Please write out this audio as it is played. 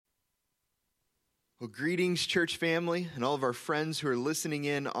Well, greetings, church family, and all of our friends who are listening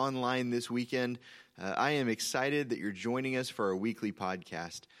in online this weekend. I am excited that you're joining us for our weekly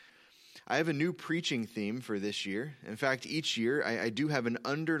podcast. I have a new preaching theme for this year. In fact, each year I do have an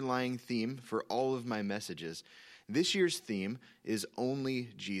underlying theme for all of my messages. This year's theme is Only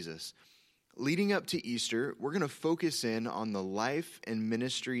Jesus. Leading up to Easter, we're going to focus in on the life and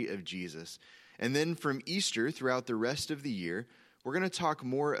ministry of Jesus. And then from Easter throughout the rest of the year, we're going to talk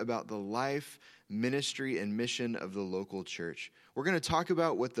more about the life, ministry, and mission of the local church. We're going to talk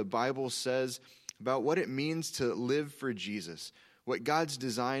about what the Bible says about what it means to live for Jesus, what God's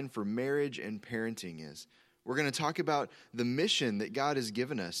design for marriage and parenting is. We're going to talk about the mission that God has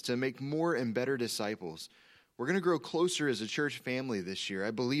given us to make more and better disciples. We're going to grow closer as a church family this year.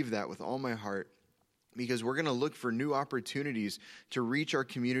 I believe that with all my heart, because we're going to look for new opportunities to reach our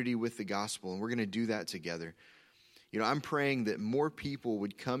community with the gospel, and we're going to do that together. I'm praying that more people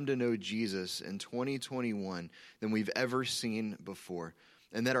would come to know Jesus in 2021 than we've ever seen before,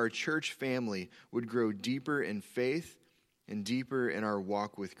 and that our church family would grow deeper in faith and deeper in our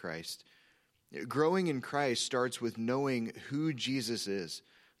walk with Christ. Growing in Christ starts with knowing who Jesus is,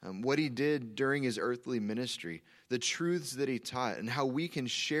 what he did during his earthly ministry, the truths that he taught, and how we can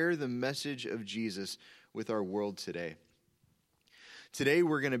share the message of Jesus with our world today. Today,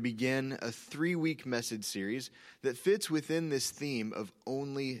 we're going to begin a 3-week message series that fits within this theme of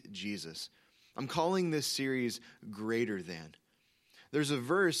Only Jesus. I'm calling this series Greater Than. There's a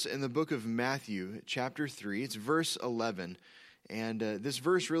verse in the book of Matthew, chapter 3. It's verse 11, and this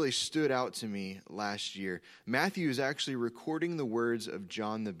verse really stood out to me last year. Matthew is actually recording the words of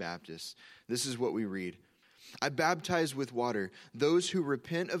John the Baptist. This is what we read. I baptize with water those who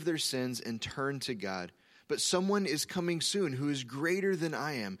repent of their sins and turn to God. But someone is coming soon who is greater than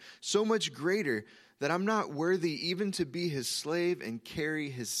I am, so much greater that I'm not worthy even to be his slave and carry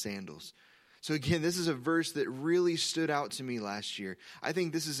his sandals. So again, this is a verse that really stood out to me last year. I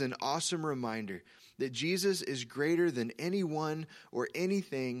think this is an awesome reminder that Jesus is greater than anyone or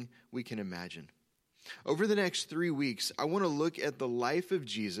anything we can imagine. Over the next 3 weeks, I want to look at the life of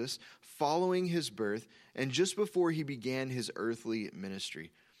Jesus following his birth and just before he began his earthly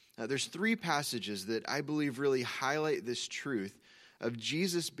ministry. There's 3 passages that I believe really highlight this truth of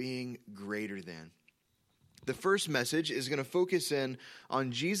Jesus being greater than. The first message is going to focus in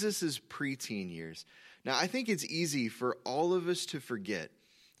on Jesus' preteen years. Now, I think it's easy for all of us to forget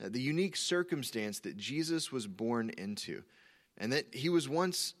the unique circumstance that Jesus was born into, and that he was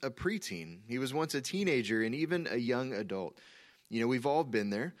once a preteen. He was once a teenager and even a young adult. We've all been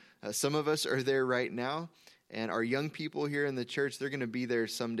there. Some of us are there right now. And our young people here in the church, they're going to be there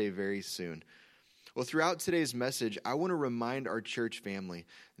someday very soon. Well, throughout today's message, I want to remind our church family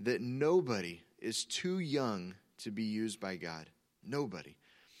that nobody is too young to be used by God. Nobody.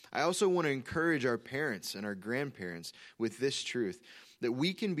 I also want to encourage our parents and our grandparents with this truth, that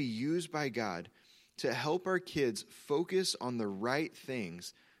we can be used by God to help our kids focus on the right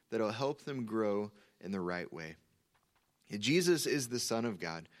things that will help them grow in the right way. Jesus is the Son of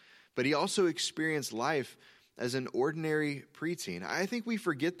God, but he also experienced life as an ordinary preteen. I think we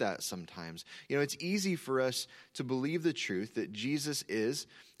forget that sometimes. It's easy for us to believe the truth that Jesus is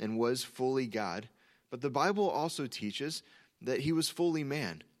and was fully God, but the Bible also teaches that he was fully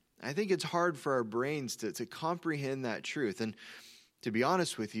man. I think it's hard for our brains to comprehend that truth. And to be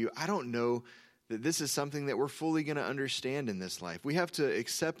honest with you, I don't know that this is something that we're fully going to understand in this life. We have to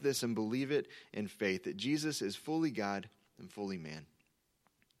accept this and believe it in faith, that Jesus is fully God and fully man.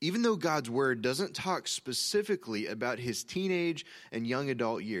 Even though God's word doesn't talk specifically about his teenage and young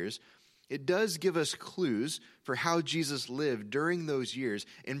adult years, it does give us clues for how Jesus lived during those years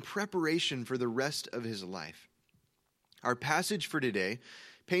in preparation for the rest of his life. Our passage for today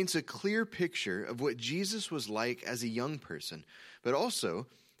paints a clear picture of what Jesus was like as a young person, but also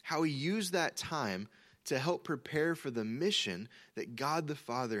how he used that time to help prepare for the mission that God the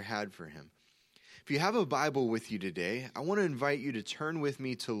Father had for him. If you have a Bible with you today, I want to invite you to turn with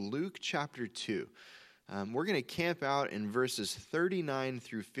me to Luke chapter 2. We're going to camp out in verses 39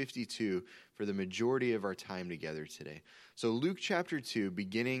 through 52 for the majority of our time together today. So Luke chapter 2,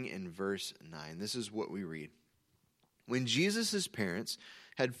 beginning in verse 9, this is what we read. When Jesus' parents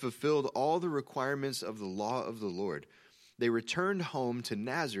had fulfilled all the requirements of the law of the Lord, they returned home to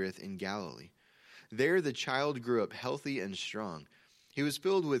Nazareth in Galilee. There the child grew up healthy and strong. He was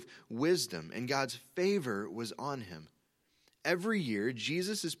filled with wisdom, and God's favor was on him. Every year,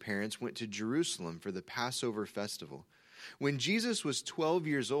 Jesus' parents went to Jerusalem for the Passover festival. When Jesus was 12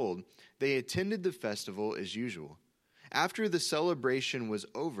 years old, they attended the festival as usual. After the celebration was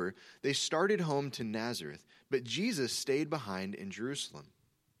over, they started home to Nazareth, but Jesus stayed behind in Jerusalem.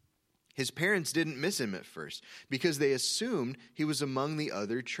 His parents didn't miss him at first because they assumed he was among the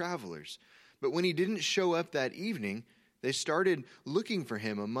other travelers. But when he didn't show up that evening, they started looking for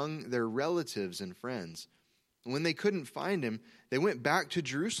him among their relatives and friends. When they couldn't find him, they went back to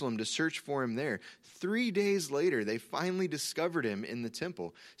Jerusalem to search for him there. 3 days later, they finally discovered him in the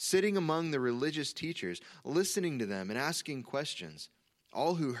temple, sitting among the religious teachers, listening to them and asking questions.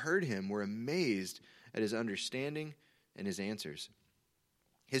 All who heard him were amazed at his understanding and his answers.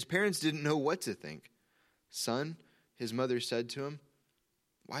 His parents didn't know what to think. "Son," his mother said to him,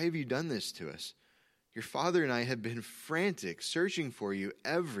 "why have you done this to us? Your father and I have been frantic, searching for you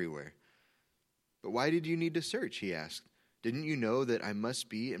everywhere." "But why did you need to search?" he asked. "Didn't you know that I must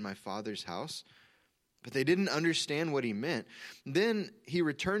be in my father's house?" But they didn't understand what he meant. Then he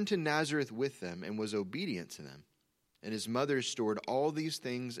returned to Nazareth with them and was obedient to them. And his mother stored all these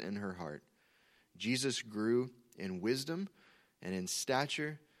things in her heart. Jesus grew in wisdom and in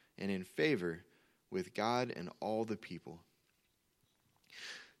stature and in favor with God and all the people.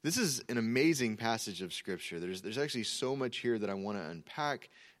 This is an amazing passage of Scripture. There's actually so much here that I want to unpack.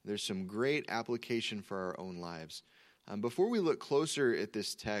 There's some great application for our own lives. Before we look closer at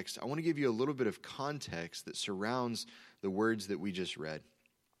this text, I want to give you a little bit of context that surrounds the words that we just read.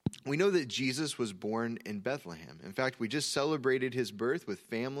 We know that Jesus was born in Bethlehem. In fact, we just celebrated his birth with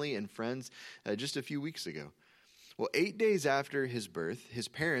family and friends just a few weeks ago. Well, 8 days after his birth, his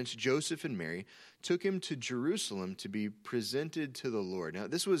parents, Joseph and Mary, took him to Jerusalem to be presented to the Lord. Now,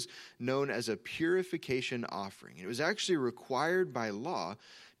 this was known as a purification offering. It was actually required by law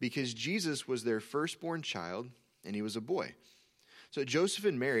because Jesus was their firstborn child and he was a boy. So Joseph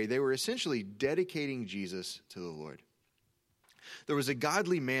and Mary, they were essentially dedicating Jesus to the Lord. There was a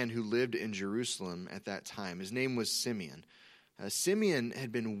godly man who lived in Jerusalem at that time. His name was Simeon. Simeon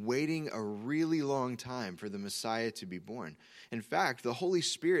had been waiting a really long time for the Messiah to be born. In fact, the Holy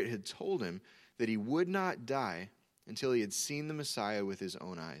Spirit had told him that he would not die until he had seen the Messiah with his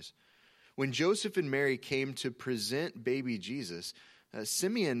own eyes. When Joseph and Mary came to present baby Jesus,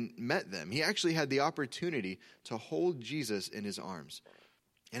 Simeon met them. He actually had the opportunity to hold Jesus in his arms.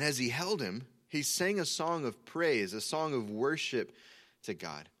 And as he held him, he sang a song of praise, a song of worship to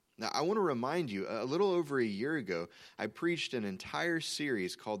God. Now, I want to remind you, a little over a year ago, I preached an entire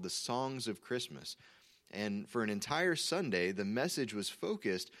series called The Songs of Christmas. And for an entire Sunday, the message was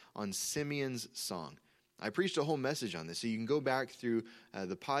focused on Simeon's song. I preached a whole message on this, so you can go back through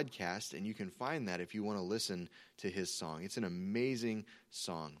the podcast and you can find that if you want to listen to his song. It's an amazing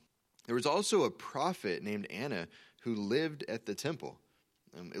song. There was also a prophet named Anna who lived at the temple.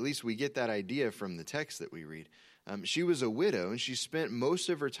 At least we get that idea from the text that we read. She was a widow, and she spent most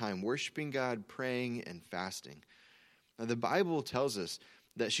of her time worshiping God, praying, and fasting. Now, the Bible tells us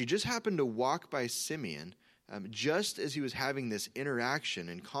that she just happened to walk by Simeon just as he was having this interaction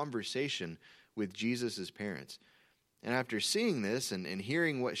and conversation with Jesus' parents. And after seeing this and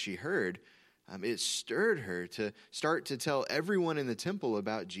hearing what she heard, it stirred her to start to tell everyone in the temple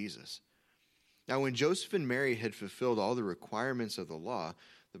about Jesus. Now, when Joseph and Mary had fulfilled all the requirements of the law,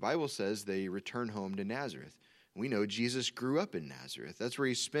 the Bible says they returned home to Nazareth. We know Jesus grew up in Nazareth. That's where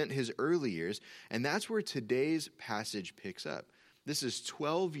he spent his early years, and that's where today's passage picks up. This is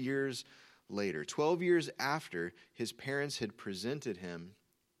 12 years later, 12 years after his parents had presented him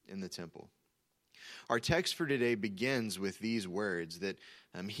in the temple. Our text for today begins with these words that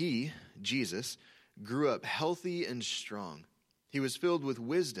he, Jesus, grew up healthy and strong. He was filled with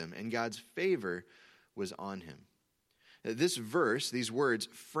wisdom, and God's favor was on him. This verse, these words,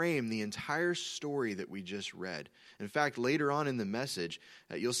 frame the entire story that we just read. In fact, later on in the message,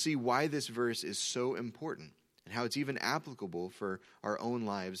 you'll see why this verse is so important and how it's even applicable for our own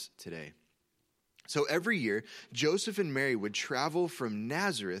lives today. So every year, Joseph and Mary would travel from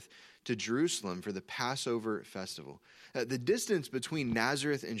Nazareth to Jerusalem for the Passover festival. The distance between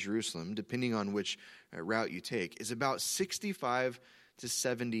Nazareth and Jerusalem, depending on which route you take, is about 65 to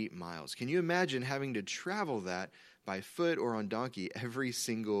 70 miles. Can you imagine having to travel that by foot or on donkey every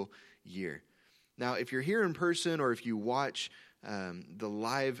single year? Now, if you're here in person or if you watch the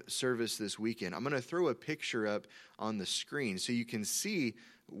live service this weekend, I'm going to throw a picture up on the screen so you can see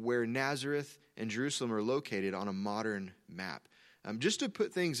where Nazareth and Jerusalem are located on a modern map. Just to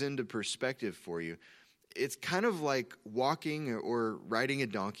put things into perspective for you, it's kind of like walking or riding a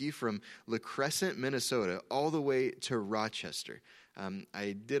donkey from La Crescent, Minnesota, all the way to Rochester.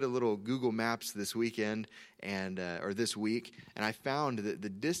 I did a little Google Maps this weekend or this week, and I found that the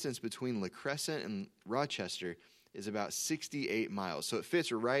distance between La Crescent and Rochester is about 68 miles. So it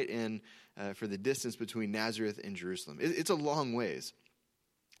fits right in for the distance between Nazareth and Jerusalem. It's a long ways.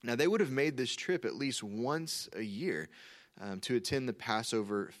 Now, they would have made this trip at least once a year. to attend the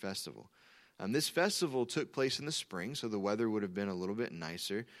Passover festival. This festival took place in the spring, so the weather would have been a little bit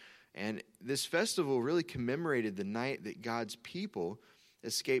nicer. And this festival really commemorated the night that God's people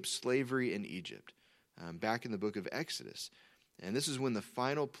escaped slavery in Egypt, back in the book of Exodus. And this is when the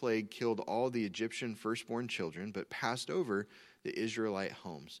final plague killed all the Egyptian firstborn children, but passed over the Israelite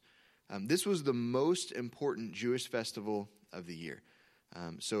homes. This was the most important Jewish festival of the year.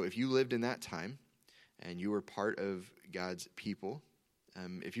 So if you lived in that time and you were part of God's people,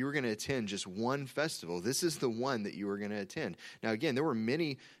 if you were going to attend just one festival, this is the one that you were going to attend. Now, again, there were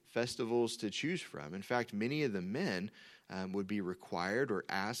many festivals to choose from. In fact, many of the men would be required or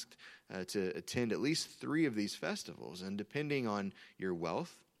asked to attend at least 3 of these festivals. And depending on your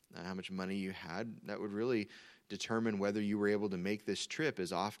wealth, how much money you had, that would really determine whether you were able to make this trip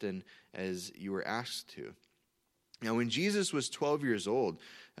as often as you were asked to. Now, when Jesus was 12 years old,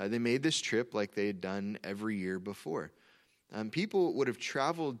 they made this trip like they had done every year before. People would have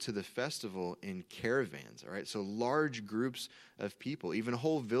traveled to the festival in caravans, all right? So large groups of people, even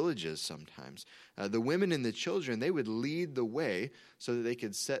whole villages sometimes. The women and the children, they would lead the way so that they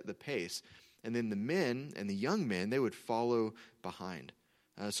could set the pace. And then the men and the young men, they would follow behind.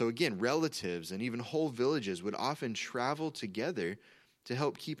 So again, relatives and even whole villages would often travel together to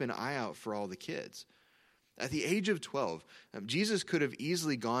help keep an eye out for all the kids. At the age of 12, Jesus could have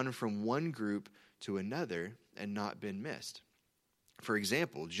easily gone from one group to another and not been missed. For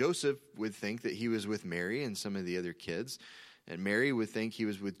example, Joseph would think that he was with Mary and some of the other kids, and Mary would think he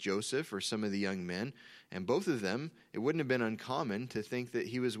was with Joseph or some of the young men, and both of them, it wouldn't have been uncommon to think that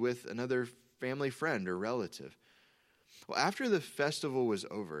he was with another family friend or relative. Well, after the festival was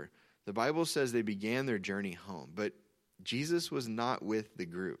over, the Bible says they began their journey home, but Jesus was not with the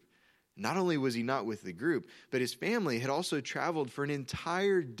group. Not only was he not with the group, but his family had also traveled for an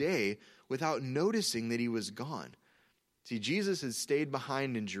entire day without noticing that he was gone. See, Jesus had stayed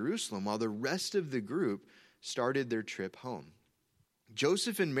behind in Jerusalem while the rest of the group started their trip home.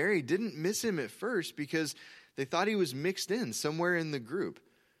 Joseph and Mary didn't miss him at first because they thought he was mixed in somewhere in the group.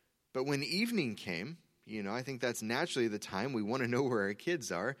 But when evening came, I think that's naturally the time we want to know where our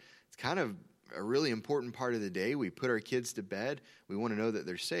kids are. It's kind of a really important part of the day. We put our kids to bed. We want to know that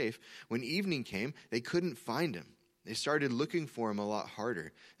they're safe. When evening came, they couldn't find him. They started looking for him a lot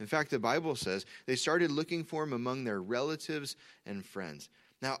harder. In fact, the Bible says they started looking for him among their relatives and friends.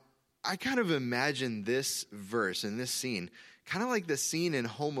 Now, I kind of imagine this verse and this scene, kind of like the scene in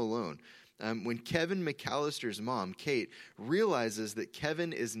Home Alone, when Kevin McAllister's mom, Kate, realizes that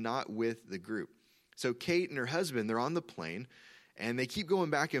Kevin is not with the group. So Kate and her husband, they're on the plane, and they keep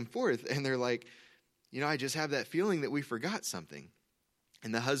going back and forth, and they're like, I just have that feeling that we forgot something.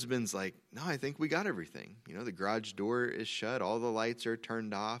 And the husband's like, no, I think we got everything. The garage door is shut, all the lights are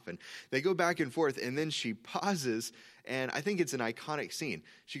turned off, and they go back and forth, and then she pauses, and I think it's an iconic scene.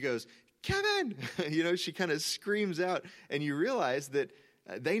 She goes, Kevin! She kind of screams out, and you realize that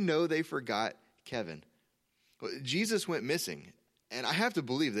they know they forgot Kevin. Well, Jesus went missing, and I have to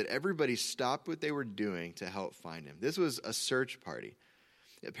believe that everybody stopped what they were doing to help find him. This was a search party.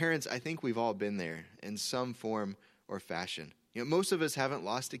 Parents, I think we've all been there in some form or fashion. Most of us haven't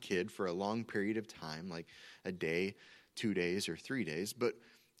lost a kid for a long period of time, like a day, 2 days, or 3 days. But,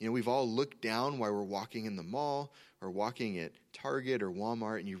 we've all looked down while we're walking in the mall or walking at Target or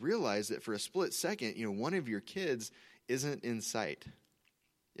Walmart, and you realize that for a split second, one of your kids isn't in sight.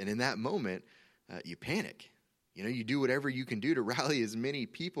 And in that moment, you panic. You do whatever you can do to rally as many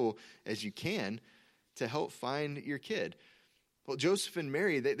people as you can to help find your kid. Well, Joseph and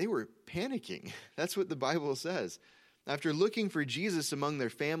Mary, they were panicking. That's what the Bible says. After looking for Jesus among their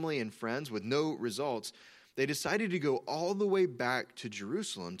family and friends with no results, they decided to go all the way back to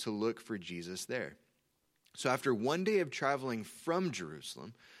Jerusalem to look for Jesus there. So after one day of traveling from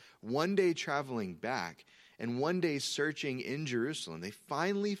Jerusalem, one day traveling back, and one day searching in Jerusalem, they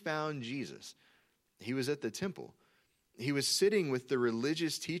finally found Jesus. He was at the temple. He was sitting with the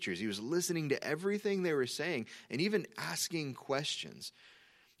religious teachers. He was listening to everything they were saying and even asking questions.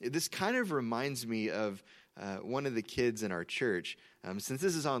 This kind of reminds me of one of the kids in our church. Since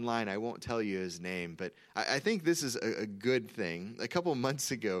this is online, I won't tell you his name, but I think this is a good thing. A couple months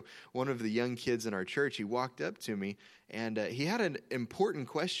ago, one of the young kids in our church, he walked up to me, and he had an important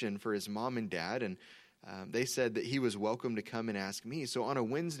question for his mom and dad, and they said that he was welcome to come and ask me. So on a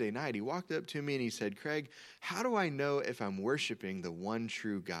Wednesday night, he walked up to me and he said, Craig, how do I know if I'm worshiping the one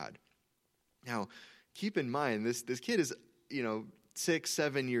true God? Now, keep in mind, this kid is, 6,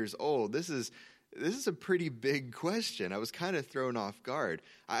 7 years old. This is a pretty big question. I was kind of thrown off guard.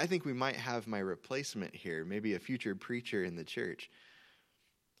 I think we might have my replacement here, maybe a future preacher in the church.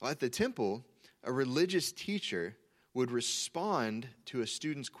 Well, at the temple, a religious teacher would respond to a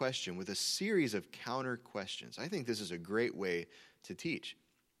student's question with a series of counter questions. I think this is a great way to teach.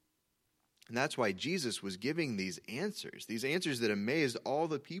 And that's why Jesus was giving these answers that amazed all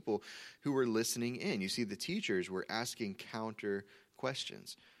the people who were listening in. You see, the teachers were asking counter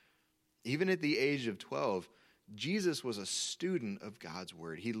questions. Even at the age of 12, Jesus was a student of God's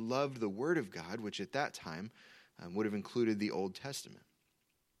word. He loved the word of God, which at that time would have included the Old Testament.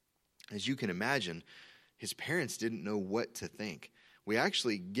 As you can imagine, his parents didn't know what to think. We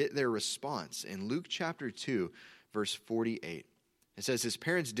actually get their response in Luke chapter 2, verse 48. It says his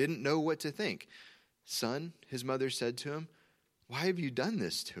parents didn't know what to think. "Son," his mother said to him, "why have you done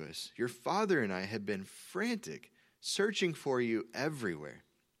this to us? Your father and I have been frantic, searching for you everywhere."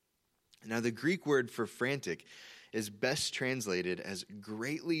 Now, the Greek word for frantic is best translated as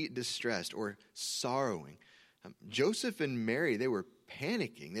greatly distressed or sorrowing. Joseph and Mary, they were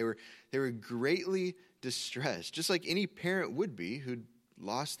panicking. They were greatly distressed, just like any parent would be who'd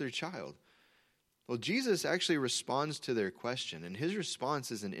lost their child. Well, Jesus actually responds to their question, and his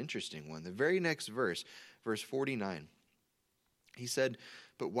response is an interesting one. The very next verse, verse 49, he said,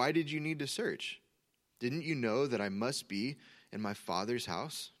 "But why did you need to search? Didn't you know that I must be in my Father's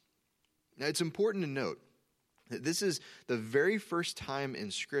house?" Now, it's important to note that this is the very first time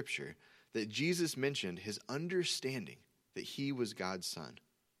in Scripture that Jesus mentioned his understanding that he was God's son.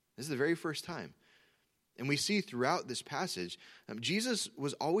 This is the very first time. And we see throughout this passage, Jesus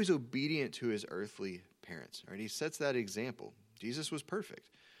was always obedient to his earthly parents. Right? He sets that example. Jesus was perfect,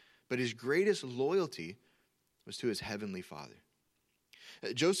 but his greatest loyalty was to his heavenly Father.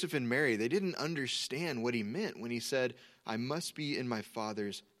 Joseph and Mary, they didn't understand what he meant when he said, "I must be in my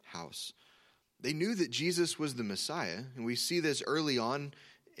Father's house." They knew that Jesus was the Messiah, and we see this early on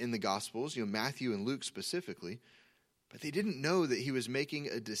in the Gospels, Matthew and Luke specifically, but they didn't know that he was making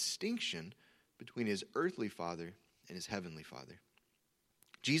a distinction between his earthly father and his heavenly Father.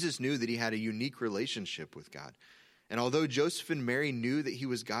 Jesus knew that he had a unique relationship with God. And although Joseph and Mary knew that he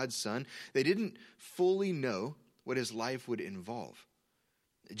was God's son, they didn't fully know what his life would involve.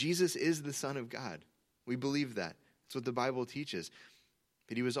 Jesus is the Son of God. We believe that. That's what the Bible teaches.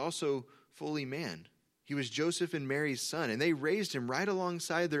 But he was also fully man. He was Joseph and Mary's son, and they raised him right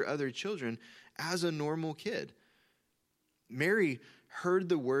alongside their other children as a normal kid. Mary heard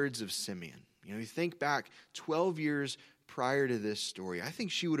the words of Simeon. You think back 12 years prior to this story. I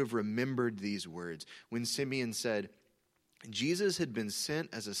think she would have remembered these words when Simeon said, "Jesus had been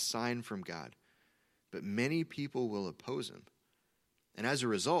sent as a sign from God, but many people will oppose him. And as a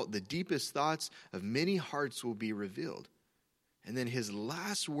result, the deepest thoughts of many hearts will be revealed." And then his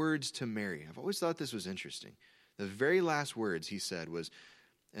last words to Mary, I've always thought this was interesting. The very last words he said was,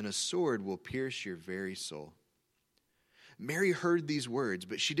 "And a sword will pierce your very soul." Mary heard these words,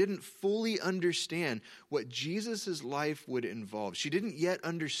 but she didn't fully understand what Jesus' life would involve. She didn't yet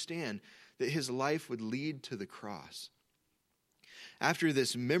understand that his life would lead to the cross. After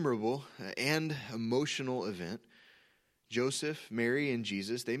this memorable and emotional event, Joseph, Mary, and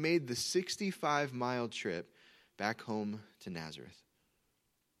Jesus, they made the 65-mile trip back home to Nazareth.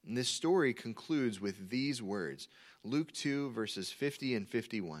 And this story concludes with these words, Luke 2, verses 50 and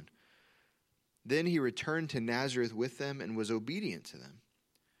 51. "Then he returned to Nazareth with them and was obedient to them.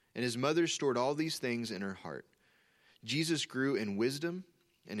 And his mother stored all these things in her heart. Jesus grew in wisdom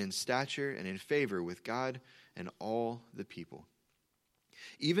and in stature and in favor with God and all the people."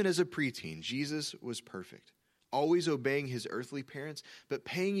 Even as a preteen, Jesus was perfect, always obeying his earthly parents, but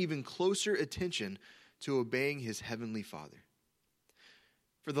paying even closer attention to obeying his heavenly Father.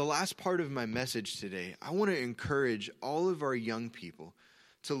 For the last part of my message today, I want to encourage all of our young people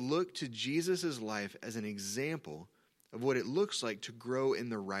to look to Jesus' life as an example of what it looks like to grow in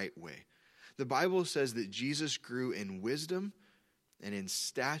the right way. The Bible says that Jesus grew in wisdom and in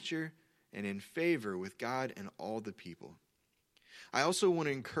stature and in favor with God and all the people. I also want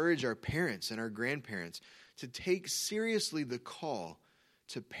to encourage our parents and our grandparents to take seriously the call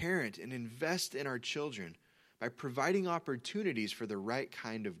to parent and invest in our children by providing opportunities for the right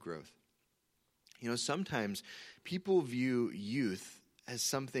kind of growth. Sometimes people view youth as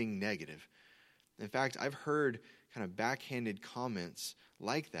something negative. In fact, I've heard kind of backhanded comments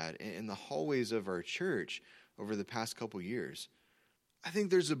like that in the hallways of our church over the past couple years. I think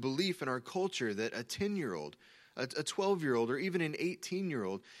there's a belief in our culture that a 10-year-old, a 12-year-old, or even an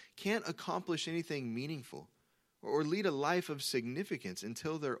 18-year-old can't accomplish anything meaningful or lead a life of significance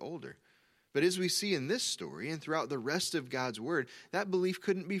until they're older. But as we see in this story and throughout the rest of God's word, that belief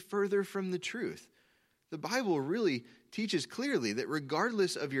couldn't be further from the truth. The Bible really teaches clearly that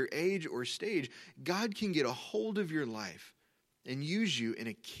regardless of your age or stage, God can get a hold of your life and use you in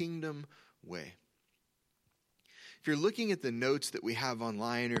a kingdom way. If you're looking at the notes that we have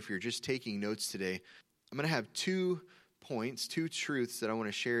online, or if you're just taking notes today, I'm going to have 2 points, 2 truths that I want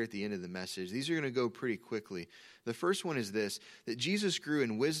to share at the end of the message. These are going to go pretty quickly. The first one is this, that Jesus grew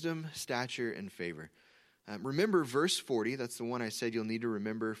in wisdom, stature, and favor. Remember verse 40, that's the one I said you'll need to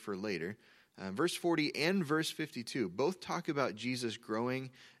remember for later. Verse 40 and verse 52 both talk about Jesus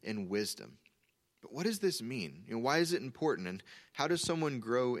growing in wisdom. But what does this mean? Why is it important, and how does someone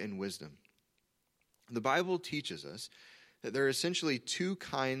grow in wisdom? The Bible teaches us that there are essentially 2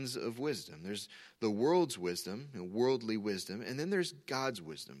 kinds of wisdom. There's the world's wisdom, worldly wisdom, and then there's God's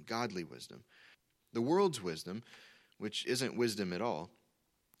wisdom, godly wisdom. The world's wisdom, which isn't wisdom at all,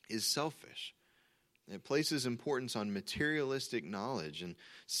 is selfish. It places importance on materialistic knowledge and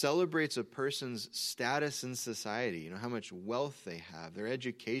celebrates a person's status in society, how much wealth they have, their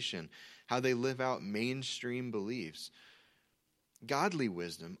education, how they live out mainstream beliefs. Godly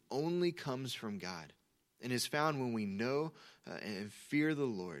wisdom only comes from God and is found when we know and fear the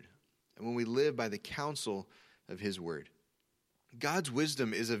Lord, and when we live by the counsel of his word. God's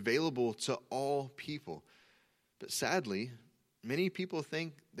wisdom is available to all people, but sadly, many people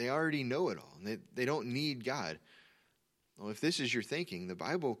think they already know it all, and they don't need God. Well, if this is your thinking, the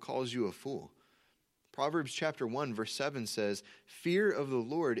Bible calls you a fool. Proverbs chapter 1, verse 7 says, "Fear of the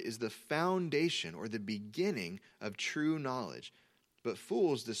Lord is the foundation or the beginning of true knowledge, but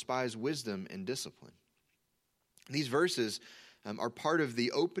fools despise wisdom and discipline." These verses are part of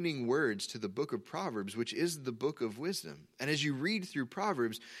the opening words to the book of Proverbs, which is the book of wisdom. And as you read through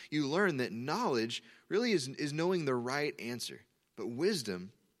Proverbs, you learn that knowledge really is knowing the right answer. But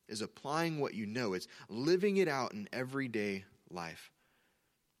wisdom is applying what you know. It's living it out in everyday life.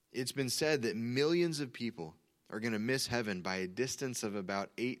 It's been said that millions of people are going to miss heaven by a distance of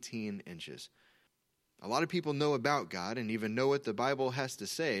about 18 inches. A lot of people know about God and even know what the Bible has to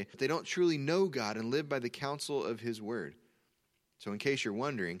say, but they don't truly know God and live by the counsel of his word. So in case you're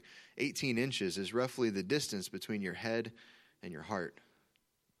wondering, 18 inches is roughly the distance between your head and your heart.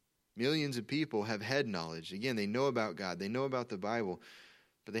 Millions of people have head knowledge. Again, they know about God, they know about the Bible,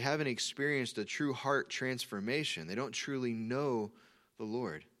 but they haven't experienced a true heart transformation. They don't truly know the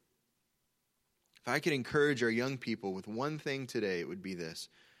Lord. If I could encourage our young people with one thing today, it would be this: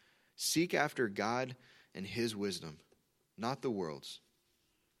 seek after God and his wisdom, not the world's.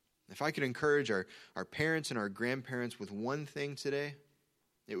 If I could encourage our parents and our grandparents with one thing today,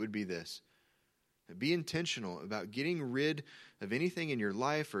 it would be this: be intentional about getting rid of anything in your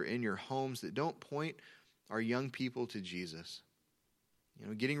life or in your homes that don't point our young people to Jesus.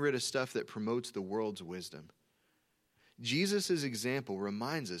 Getting rid of stuff that promotes the world's wisdom. Jesus' example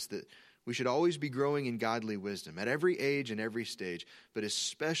reminds us that we should always be growing in godly wisdom at every age and every stage, but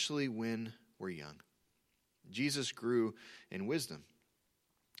especially when we're young. Jesus grew in wisdom.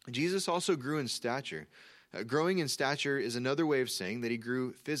 Jesus also grew in stature. Growing in stature is another way of saying that he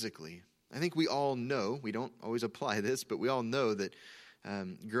grew physically. I think we all know, we don't always apply this, but we all know that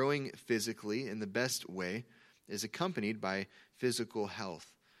growing physically in the best way is accompanied by physical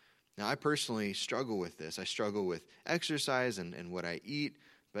health. Now, I personally struggle with this. I struggle with exercise and what I eat,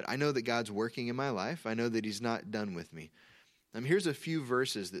 but I know that God's working in my life. I know that he's not done with me. Here's a few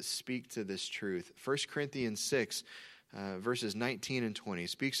verses that speak to this truth. 1 Corinthians 6, verses 19 and 20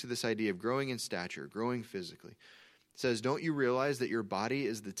 speaks to this idea of growing in stature, growing physically. It says, "Don't you realize that your body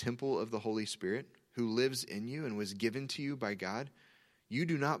is the temple of the Holy Spirit, who lives in you and was given to you by God? You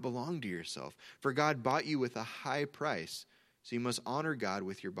do not belong to yourself, for God bought you with a high price, so you must honor God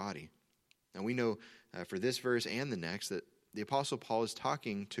with your body." Now we know for this verse and the next that the Apostle Paul is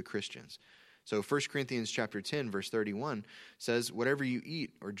talking to Christians. So 1 Corinthians chapter 10, verse 31 says, "Whatever you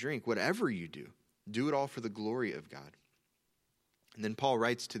eat or drink, whatever you do, do it all for the glory of God." And then Paul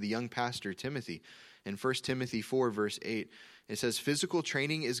writes to the young pastor Timothy in 1 Timothy 4, verse 8. It says, "Physical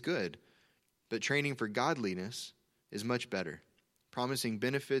training is good, but training for godliness is much better, promising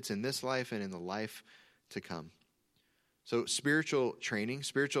benefits in this life and in the life to come." So spiritual training,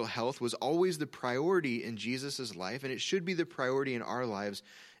 spiritual health was always the priority in Jesus' life, and it should be the priority in our lives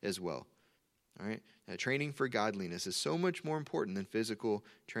as well. All right? Training for godliness is so much more important than physical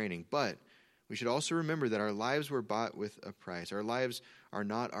training, but we should also remember that our lives were bought with a price. Our lives are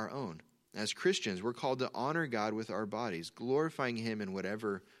not our own. As Christians, we're called to honor God with our bodies, glorifying him in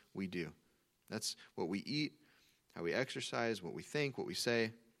whatever we do. That's what we eat, how we exercise, what we think, what we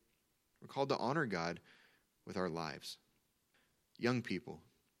say. We're called to honor God with our lives. Young people,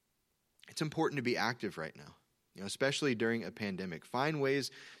 it's important to be active right now, especially during a pandemic. Find ways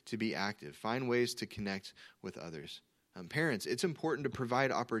to be active. Find ways to connect with others. Parents, it's important to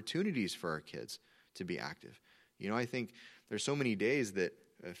provide opportunities for our kids to be active. I think there's so many days that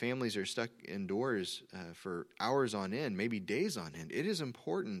families are stuck indoors for hours on end, maybe days on end. It is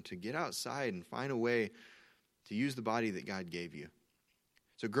important to get outside and find a way to use the body that God gave you.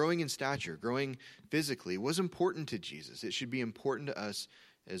 So growing in stature, growing physically was important to Jesus. It should be important to us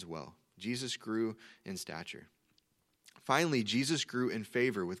as well. Jesus grew in stature. Finally, Jesus grew in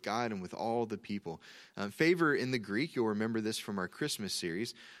favor with God and with all the people. Favor in the Greek, you'll remember this from our Christmas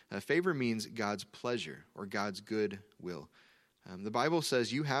series. Favor means God's pleasure or God's good will. The Bible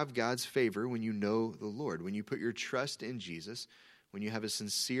says you have God's favor when you know the Lord, when you put your trust in Jesus, when you have a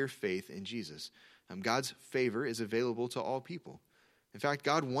sincere faith in Jesus. God's favor is available to all people. In fact,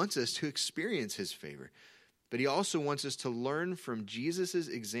 God wants us to experience his favor, but he also wants us to learn from Jesus'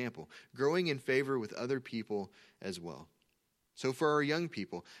 example, growing in favor with other people as well. So for our young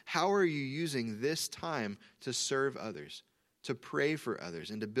people, how are you using this time to serve others, to pray for others,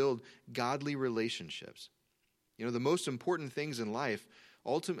 and to build godly relationships? You know, the most important things in life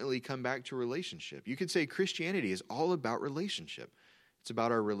ultimately come back to relationship. You could say Christianity is all about relationship. It's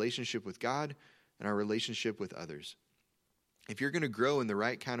about our relationship with God and our relationship with others. If you're going to grow in the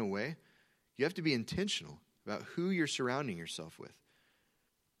right kind of way, you have to be intentional about who you're surrounding yourself with.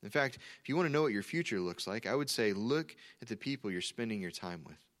 In fact, if you want to know what your future looks like, I would say look at the people you're spending your time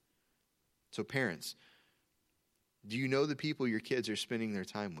with. So parents, do you know the people your kids are spending their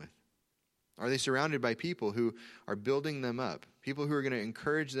time with? Are they surrounded by people who are building them up, people who are going to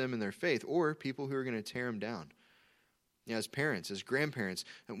encourage them in their faith, or people who are going to tear them down? As parents, as grandparents,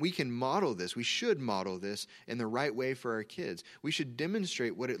 we can model this. We should model this in the right way for our kids. We should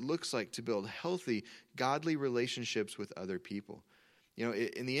demonstrate what it looks like to build healthy, godly relationships with other people. You know,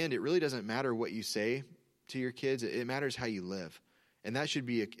 in the end, it really doesn't matter what you say to your kids. It matters how you live. And that should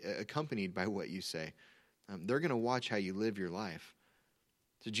be accompanied by what you say. They're going to watch how you live your life.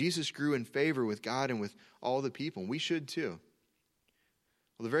 So Jesus grew in favor with God and with all the people. And we should too.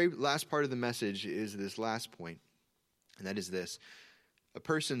 Well, the very last part of the message is this last point. And that is this: a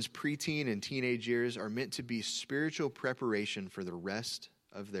person's preteen and teenage years are meant to be spiritual preparation for the rest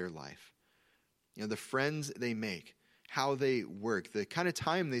of their life. You know, the friends they make, how they work, the kind of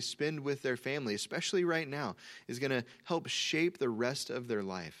time they spend with their family, especially right now, is going to help shape the rest of their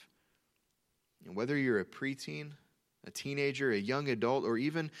life. And whether you're a preteen, a teenager, a young adult, or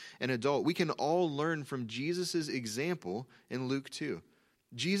even an adult, we can all learn from Jesus' example in Luke 2.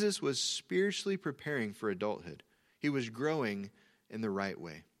 Jesus was spiritually preparing for adulthood. He was growing in the right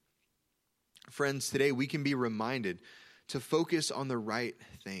way. Friends, today we can be reminded to focus on the right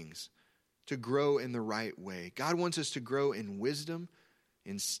things, to grow in the right way. God wants us to grow in wisdom,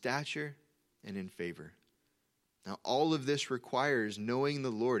 in stature, and in favor. Now, all of this requires knowing the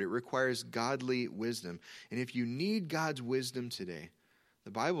Lord. It requires godly wisdom. And if you need God's wisdom today,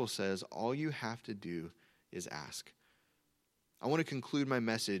 the Bible says all you have to do is ask. I want to conclude my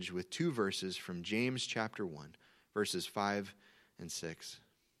message with 2 verses from James chapter 1. Verses 5 and 6.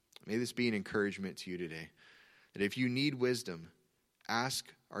 May this be an encouragement to you today, that if you need wisdom, ask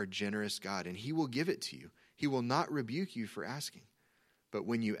our generous God, and he will give it to you. He will not rebuke you for asking. But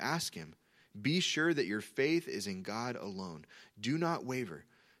when you ask him, be sure that your faith is in God alone. Do not waver,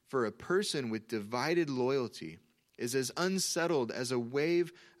 for a person with divided loyalty is as unsettled as a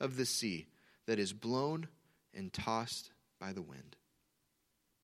wave of the sea that is blown and tossed by the wind.